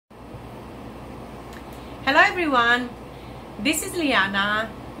Hello everyone, this is Liana,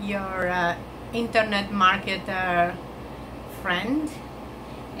 your internet marketer friend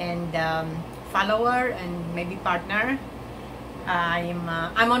and follower and maybe partner.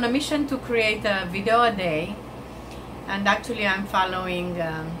 I'm on a mission to create a video a day, and actually I'm following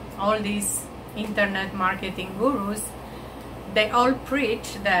all these internet marketing gurus. They all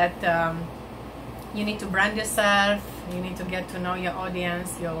preach that you need to brand yourself, you need to get to know your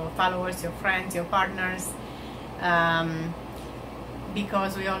audience, your followers, your friends, your partners,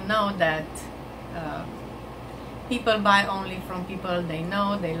 because we all know that people buy only from people they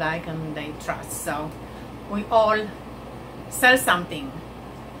know, they like, and they trust. So we all sell something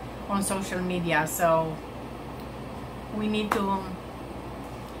on social media, so we need to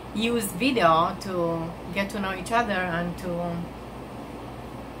use video to get to know each other and to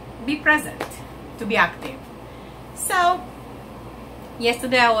be present, to be active. So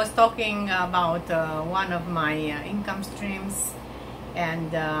yesterday I was talking about one of my income streams,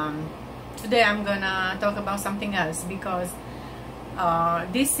 and today I'm gonna talk about something else, because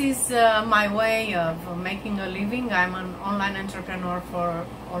this is my way of making a living. I'm an online entrepreneur for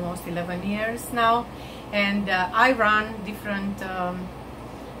almost 11 years now, and I run different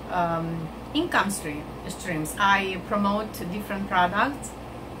income streams. I promote different products,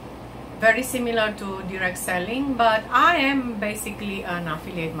 very similar to direct selling, but I am basically an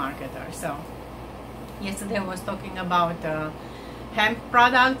affiliate marketer. So yesterday I was talking about hemp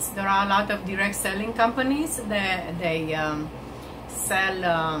products. There are a lot of direct selling companies that they sell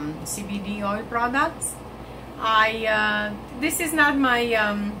CBD oil products. This is not my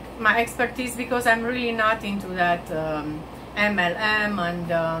my expertise, because I'm really not into that MLM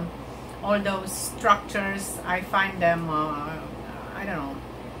and all those structures. I find them I don't know,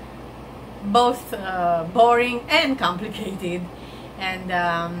 both boring and complicated, and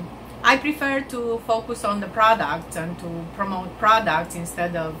I prefer to focus on the products and to promote products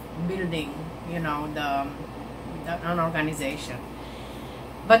instead of building, you know, an organization.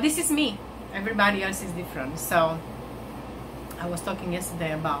 But this is me. Everybody else is different. So I was talking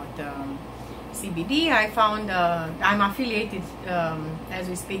yesterday about CBD. I found I'm affiliated as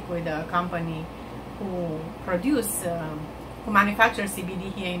we speak with a company who who manufactures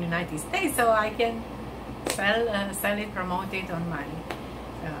CBD here in the United States, so I can sell it, promote it on my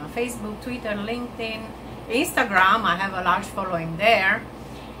Facebook, Twitter, LinkedIn, Instagram. I have a large following there,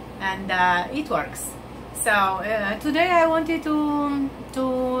 and it works. So today I wanted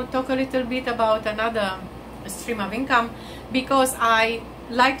to talk a little bit about another stream of income, because I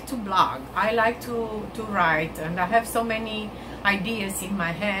like to blog, I like to write, and I have so many ideas in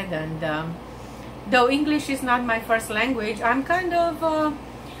my head, and though English is not my first language, I'm kind of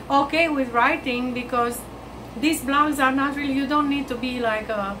okay with writing, because these blogs are not really, you don't need to be like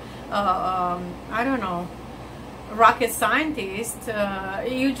a I don't know, rocket scientist.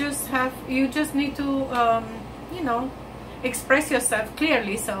 You just need to you know, express yourself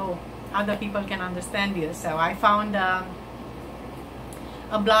clearly so other people can understand you. So I found a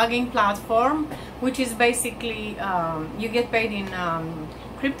blogging platform, which is basically you get paid in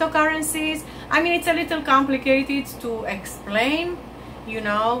cryptocurrencies. I mean, it's a little complicated to explain, you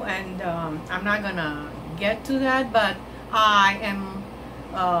know, and I'm not gonna get to that, but I am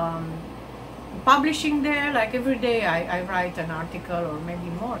publishing there. Like every day I write an article, or maybe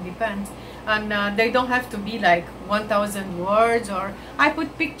more, depends, and they don't have to be like 1,000 words, or I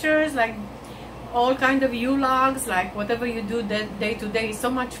put pictures, like all kind of vlogs, like whatever you do day to day is so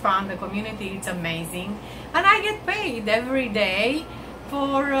much fun. The community, it's amazing, and I get paid every day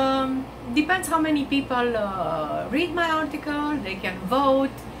for depends how many people read my article. They can vote,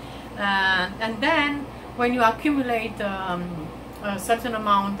 and then when you accumulate a certain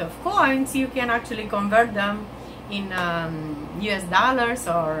amount of coins, you can actually convert them in US dollars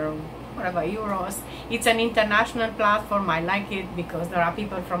or whatever, euros. It's an international platform. I like it because there are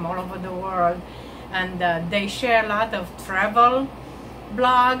people from all over the world, and they share a lot of travel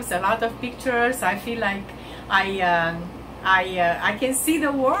blogs, a lot of pictures. I feel like I can see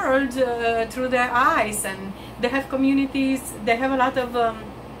the world through their eyes, and they have communities. They have a lot of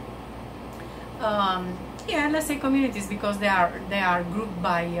yeah, let's say communities, because they are grouped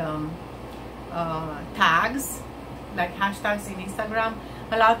by tags, like hashtags in Instagram.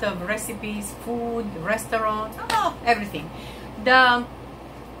 A lot of recipes, food, restaurants, everything. The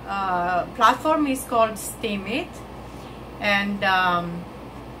platform is called Steam It, and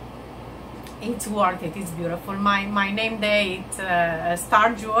it's worth it. It's beautiful. My name day, it's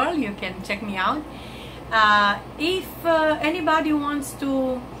Star Jewel. You can check me out. If anybody wants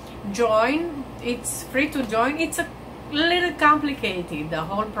to join, it's free to join. It's a little complicated, the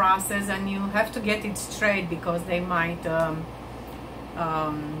whole process, and you have to get it straight because they might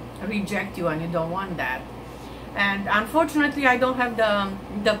reject you, and you don't want that. And unfortunately, I don't have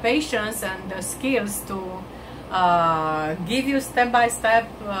the patience and the skills to give you step by step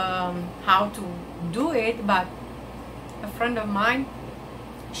how to do it. But a friend of mine,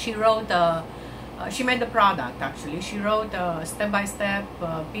 she wrote she made the product actually. She wrote a step-by-step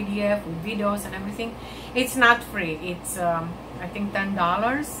PDF with videos and everything. It's not free. It's I think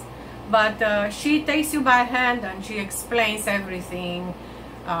 $10, but she takes you by hand and she explains everything,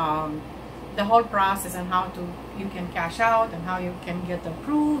 the whole process, and how you can cash out and how you can get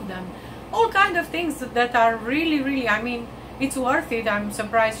approved and all kind of things that are really, I mean, it's worth it. I'm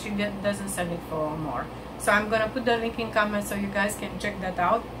surprised she doesn't sell it for more. So I'm gonna put the link in comments so you guys can check that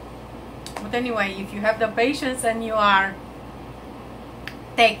out. But anyway, if you have the patience and you are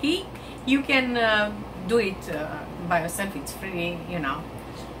techy, you can do it by yourself. It's free, you know.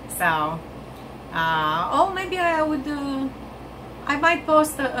 So, oh, maybe I would, I might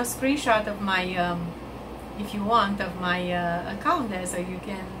post a screenshot of my, if you want, of my account there, so you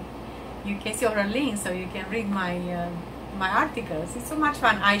can see, or a link so you can read my my articles. It's so much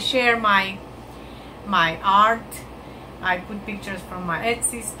fun. I share my art. I put pictures from my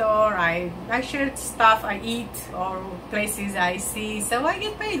Etsy store. I share stuff I eat or places I see. So I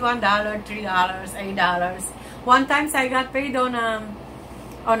get paid $1, $3, $8. One time I got paid on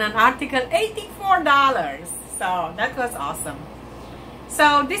an article $84. So that was awesome.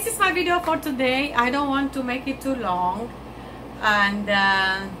 So this is my video for today. I don't want to make it too long, and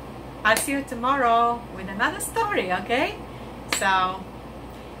I'll see you tomorrow with another story. Okay, so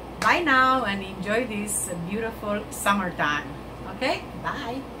bye now and enjoy this beautiful summertime. Okay,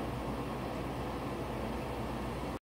 bye.